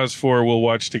then Jaws 4 we'll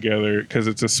watch together because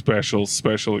it's a special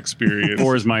experience.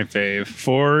 4 is my fave.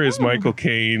 4 is Michael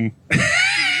Caine.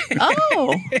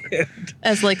 Oh,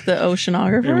 as like the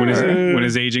oceanographer. And or- when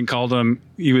his agent called him,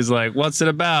 he was like, "What's it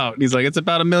about?" And he's like, "It's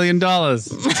about $1 million."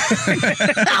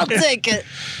 I'll take it.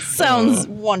 Sounds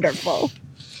wonderful.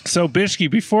 So Bishki,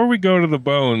 before we go to the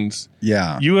bones,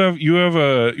 Yeah. you have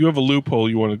a loophole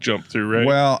you want to jump through, right?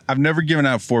 Well, I've never given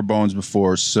out 4 bones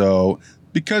before, so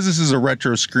because this is a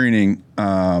retro screening,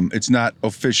 it's not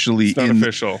officially it's not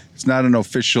official. It's not an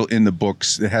official in the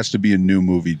books. It has to be a new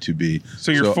movie to be.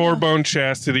 So your 4-bone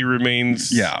chastity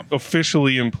remains Yeah.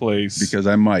 officially in place. Because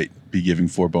I might be giving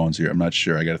 4 bones here. I'm not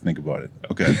sure. I got to think about it.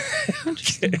 Okay.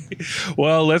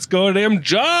 Well, let's go to them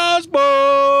Jaws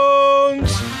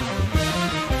bones.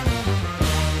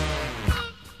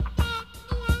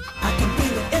 I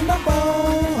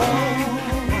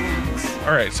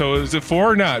All right, so is it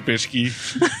 4 or not, Bishki?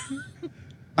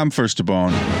 I'm first to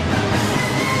bone.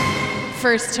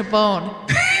 First to bone.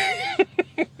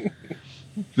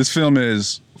 This film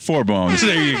is 4 bones.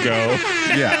 There you go.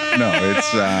 Yeah, no, it's.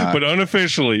 But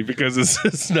unofficially, because this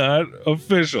is not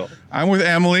official. I'm with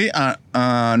Emily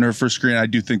on her first screen. I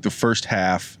do think the first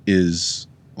half is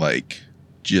like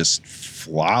just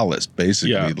flawless,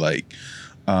 basically. Yeah. Like,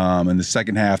 and the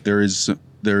second half there is,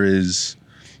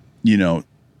 you know,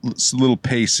 little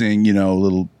pacing, you know, a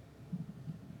little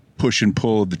push and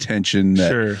pull of the tension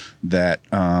that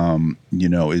you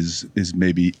know is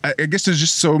maybe I guess there's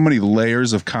just so many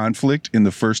layers of conflict in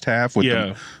the first half with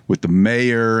the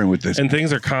mayor and with and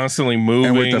things are constantly moving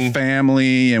and with the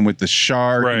family and with the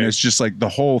shark, Right. and it's just like the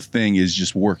whole thing is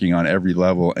just working on every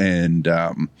level, and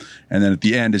then at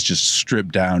the end it's just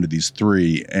stripped down to these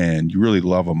 3, and you really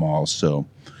love them all, so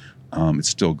it's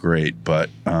still great, but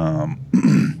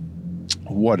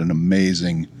what an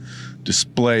amazing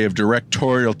display of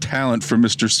directorial talent from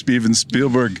Mr. Steven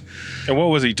Spielberg. And what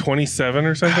was he, 27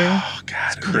 or something? Oh,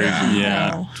 God. Crazy.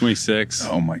 Yeah. 26.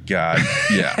 Oh, my God.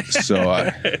 Yeah.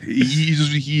 So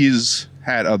he's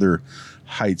had other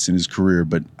heights in his career,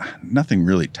 but nothing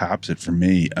really tops it for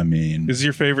me. I mean, Is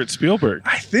your favorite Spielberg?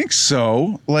 I think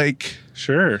so. Like,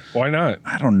 Sure. Why not?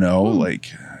 I don't know.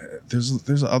 Like,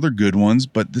 there's other good ones,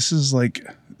 but this is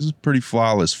pretty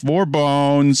flawless. 4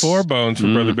 bones. 4 bones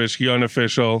for Brother Bishki,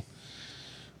 unofficial.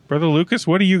 Brother Lucas,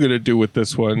 what are you going to do with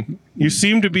this one? You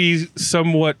seem to be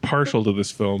somewhat partial to this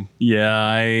film. Yeah,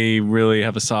 I really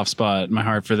have a soft spot in my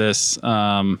heart for this.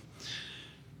 My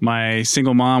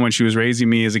single mom, when she was raising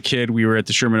me as a kid, we were at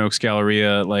the Sherman Oaks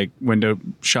Galleria, like window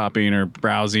shopping or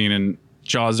browsing, and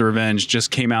Jaws: The Revenge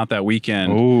just came out that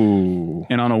weekend. Oh.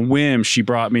 And on a whim, she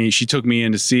took me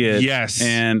in to see it. Yes.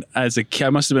 And as a kid, I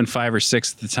must have been 5 or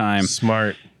 6 at the time.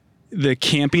 Smart. The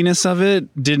campiness of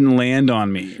it didn't land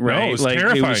on me, right? it was like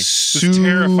terrifying. it was It was super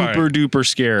terrifying. duper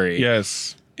scary.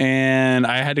 Yes. And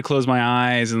I had to close my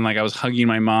eyes, and like I was hugging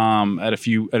my mom at a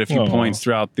few points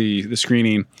throughout the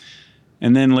screening.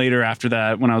 And then later after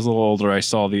that, when I was a little older, I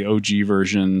saw the OG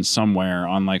version somewhere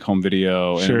on like home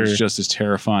video, and it was just as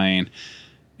terrifying.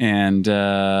 And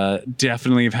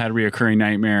definitely have had reoccurring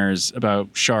nightmares about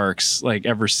sharks like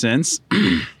ever since.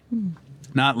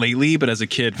 Not lately, but as a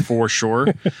kid for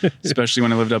sure. Especially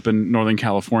when I lived up in Northern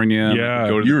California. Yeah,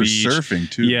 go to you the were beach.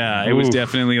 surfing too. Yeah, it was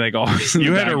definitely like always. In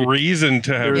You the had a back- reason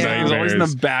to have It was nightmares. always in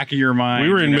the back of your mind.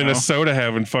 We were in you know? Minnesota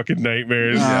having fucking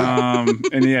nightmares.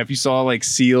 And yeah, if you saw like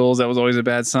seals, that was always a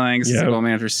bad sign. 'Cause it's Yeah. like, oh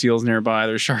man, if there's seals nearby,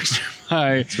 there's sharks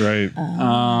nearby. That's right.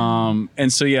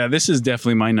 And so yeah, this is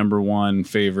definitely my number 1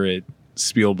 favorite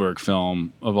Spielberg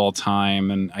film of all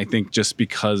time, and I think just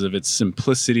because of its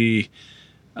simplicity,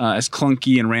 as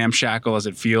clunky and ramshackle as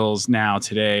it feels now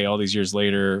today, all these years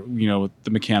later, you know, with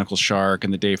the mechanical shark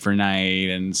and the Day for Night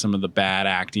and some of the bad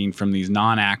acting from these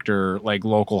non-actor like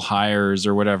local hires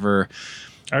or whatever.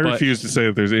 I refuse to say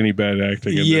that there's any bad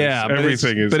acting in Yeah, this.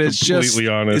 Everything is completely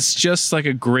honest. It's just like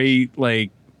a great like,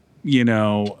 you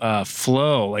know,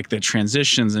 flow, like the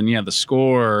transitions and the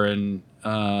score and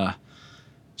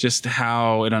just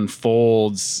how it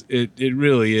unfolds. It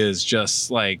really is just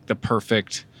like the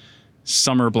perfect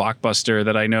summer blockbuster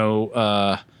that I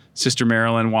know Sister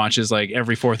Marilyn watches like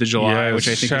every 4th of July, Yes, which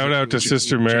I think shout out to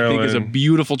Sister which I think is a Marilyn.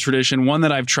 beautiful tradition, one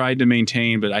that I've tried to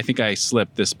maintain, but I think I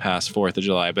slipped this past 4th of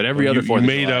July. But every other 4th of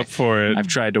made July, up for it. I've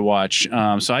tried to watch.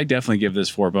 So I definitely give this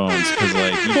 4 bones because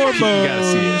like you 4 gotta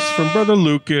see bones it. from Brother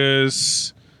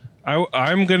Lucas.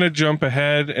 I'm going to jump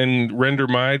ahead and render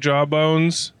my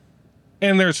jawbones,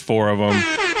 and there's 4 of them.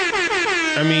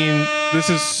 I mean, this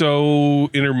is so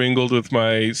intermingled with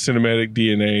my cinematic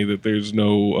DNA that there's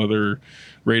no other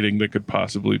rating that could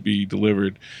possibly be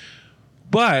delivered.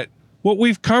 But what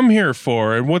we've come here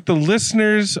for, and what the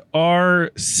listeners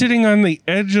are sitting on the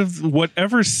edge of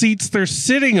whatever seats they're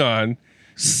sitting on,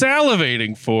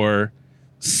 salivating for,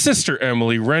 Sister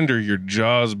Emily, render your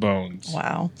jaws bones.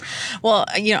 Wow. Well,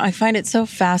 I find it so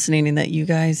fascinating that you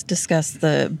guys discuss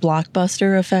the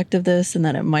blockbuster effect of this and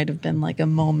that it might have been like a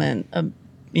moment, a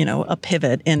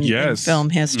pivot in film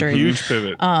history. Huge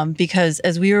pivot. Because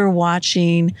as we were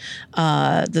watching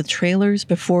the trailers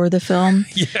before the film,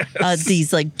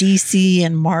 these like DC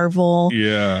and Marvel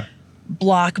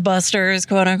blockbusters,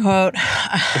 quote unquote,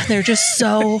 they're just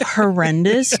so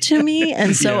horrendous to me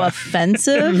and so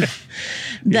offensive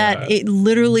that it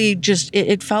literally just,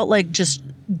 it felt like just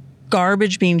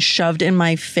garbage being shoved in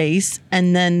my face.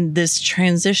 And then this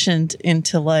transitioned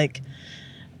into like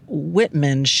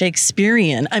Whitman,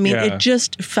 Shakespearean. I mean, Yeah. it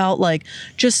just felt like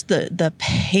just the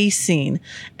pacing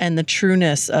and the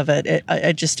trueness of it.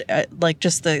 I just like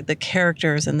just the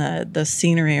characters and the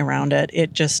scenery around it.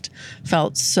 It just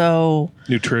felt so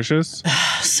Nutritious?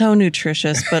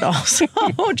 nutritious, but also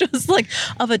just like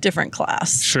of a different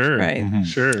class. Sure. Right.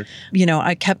 Sure. You know,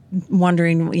 I kept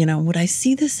wondering, you know, would I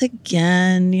see this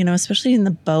again? You know, especially in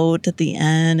the boat at the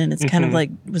end, and it's kind of like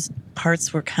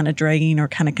parts were kind of dragging or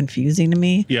kind of confusing to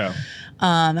me. Yeah.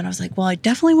 And I was like, well, I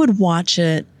definitely would watch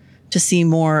it to see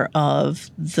more of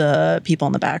the people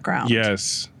in the background.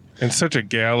 Yes. And such a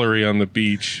gallery on the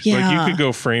beach. Yeah. Like you could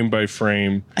go frame by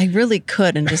frame. I really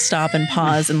could and just stop and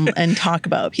pause and talk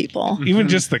about people. Even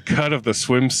just the cut of the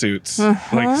swimsuits.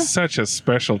 Like such a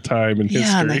special time in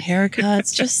Yeah, and the history.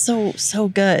 haircuts, just so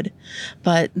good.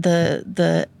 But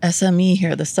the SME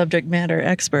here, the subject matter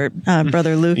expert,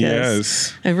 Brother Lucas,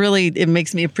 Yes. it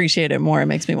makes me appreciate it more. It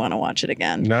makes me want to watch it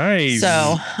again. Nice.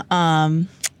 So,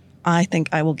 I think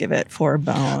I will give it 4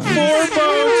 bones. 4 bones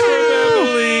for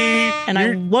Emily. And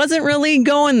I wasn't really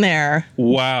going there.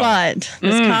 Wow. But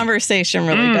this conversation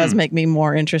really does make me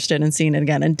more interested in seeing it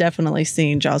again, and definitely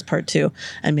seeing Jaws Part 2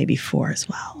 and maybe 4 as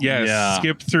well. Yes. Yeah.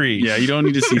 Skip 3. Yeah, you don't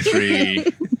need to see 3.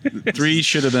 3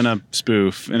 should have been a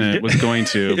spoof, and it was going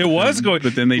to. It was going.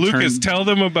 But then they Lucas, turned. tell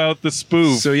them about the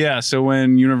spoof. So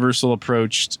when Universal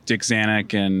approached Dick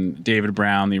Zanuck and David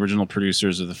Brown, the original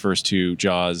producers of the first 2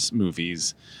 Jaws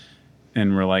movies,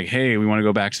 and we're like, hey, we want to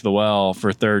go back to the well for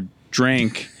a third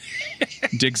drink.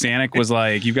 Dick Zanuck was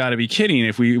like, "You've got to be kidding!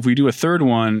 If we do a third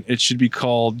one, it should be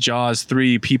called Jaws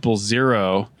 3: People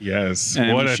Zero." Yes.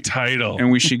 And What we a should- title. And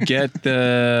we should get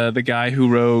the guy who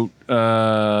wrote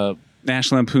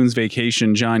National Lampoon's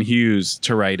Vacation, John Hughes,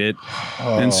 to write it.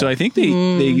 And so I think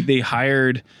they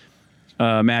hired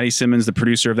Maddie Simmons, the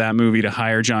producer of that movie, to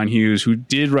hire John Hughes, who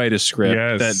did write a script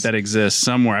Yes. that exists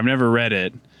somewhere. I've never read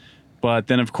it. But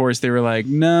then, of course, they were like,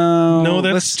 no,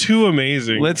 that's too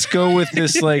amazing. let's go with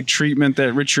this like treatment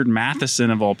that Richard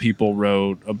Matheson, of all people,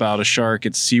 wrote about a shark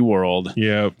at SeaWorld.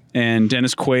 Yep. And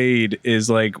Dennis Quaid is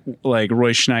like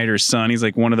Roy Schneider's son. He's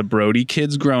like one of the Brody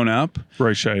kids grown up.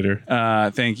 Roy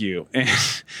Scheider. Thank you.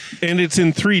 And it's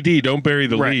in 3D. Don't bury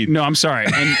the lead. No, I'm sorry.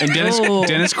 And Dennis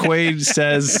Quaid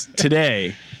says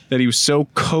today that he was so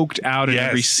coked out in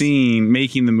every scene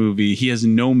making the movie, he has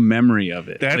no memory of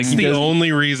it. That's he the doesn't-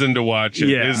 only reason to watch it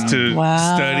is to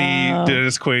Wow. study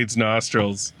Dennis Quaid's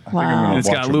nostrils. Wow. And it's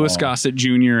Watch got them Louis all. Gossett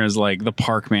Jr. as like the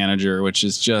park manager, which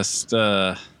is just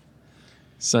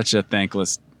such a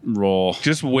thankless role.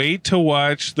 Just wait to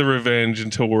watch The Revenge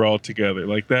until we're all together.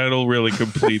 Like that'll really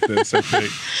complete this, I think.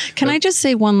 Can I just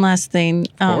say one last thing?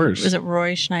 Of course. Is it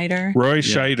Roy Schneider? Roy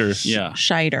Scheider. Yeah.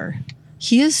 Scheider.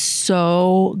 He is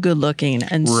so good looking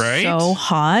and Right? so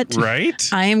hot. Right?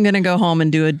 I am going to go home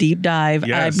and do a deep dive.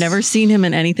 Yes. I've never seen him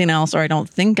in anything else, or I don't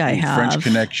think I have. French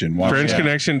Connection. Watch French that.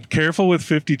 Connection. Careful with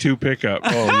 52 pickup. Oh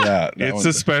yeah, that It's one's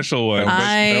a special one. but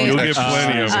I- you'll get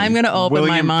plenty of them. I'm going to open my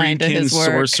William mind to his Friedkin's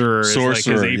work. Sorcerer is like his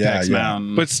Sorcerer, Apex yeah.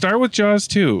 Mountain. But start with Jaws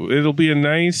 2. It'll be a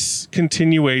nice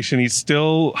continuation. He's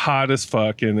still hot as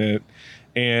fuck in it.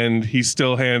 And he's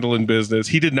still handling business.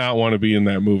 He did not want to be in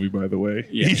that movie, by the way.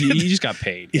 yeah, he just got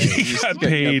paid. He got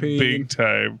paid big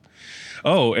time.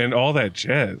 Oh, and all that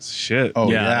jazz. Shit.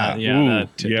 Oh Yeah, yeah, Ooh,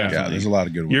 that- yeah. yeah. There's a lot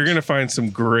of good ones. You're going to find some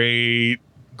great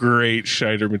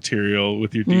Scheider material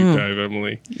with your deep dive,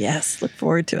 Emily. Yes, look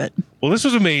forward to it. Well, this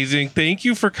was amazing. Thank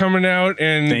you for coming out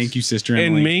and Thank you, Sister and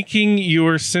Emily. making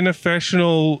your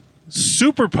Cinefessional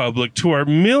super public to our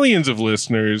millions of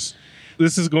listeners.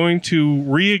 This is going to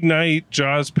reignite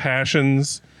Jaws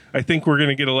passions. I think we're going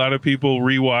to get a lot of people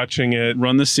rewatching it.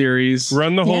 Run the series.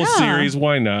 Run the whole Yeah. series.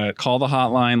 Why not? Call the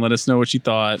hotline. Let us know what you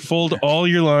thought. Fold all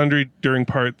your laundry during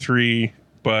part 3,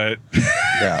 but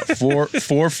Yeah,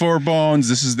 four bones.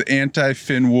 This is the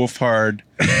anti-Finn Wolfhard.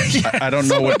 I don't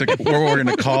know what we're going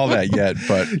to call that yet,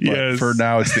 but Yes. for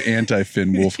now it's the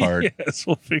anti-Finn Wolfhard. yes,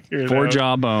 we'll figure it 4 out.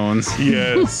 jawbones.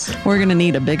 Yes. We're going to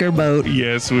need a bigger boat.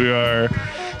 Yes, we are.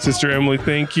 Sister Emily,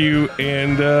 thank you.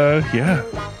 And yeah,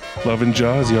 loving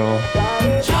Jaws, y'all.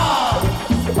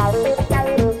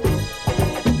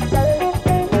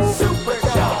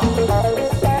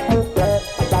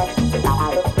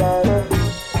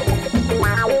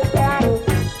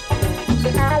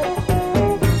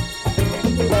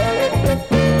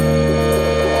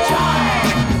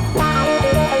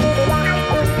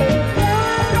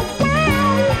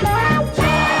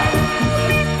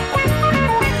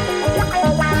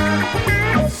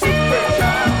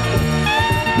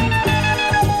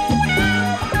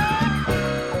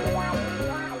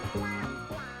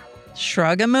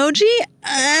 Shrug emoji?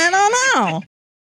 I don't know.